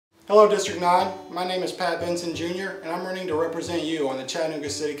Hello District 9, my name is Pat Benson Jr. and I'm running to represent you on the Chattanooga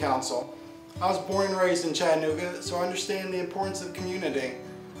City Council. I was born and raised in Chattanooga, so I understand the importance of community.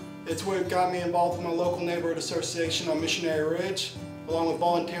 It's what got me involved with my local neighborhood association on Missionary Ridge, along with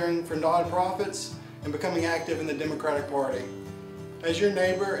volunteering for nonprofits and becoming active in the Democratic Party. As your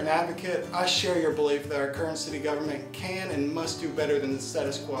neighbor and advocate, I share your belief that our current city government can and must do better than the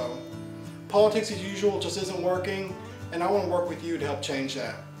status quo. Politics as usual just isn't working, and I want to work with you to help change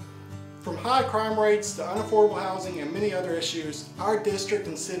that. From high crime rates to unaffordable housing and many other issues, our district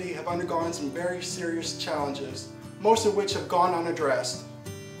and city have undergone some very serious challenges, most of which have gone unaddressed.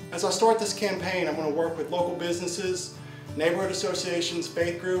 As I start this campaign, I'm going to work with local businesses, neighborhood associations,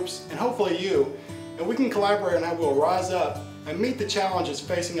 faith groups, and hopefully you, and we can collaborate on how we'll rise up and meet the challenges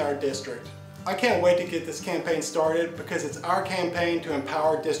facing our district. I can't wait to get this campaign started because it's our campaign to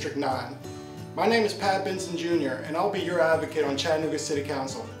empower District 9. My name is Pat Benson Jr. and I'll be your advocate on Chattanooga City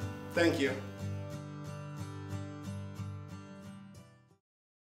Council. Thank you.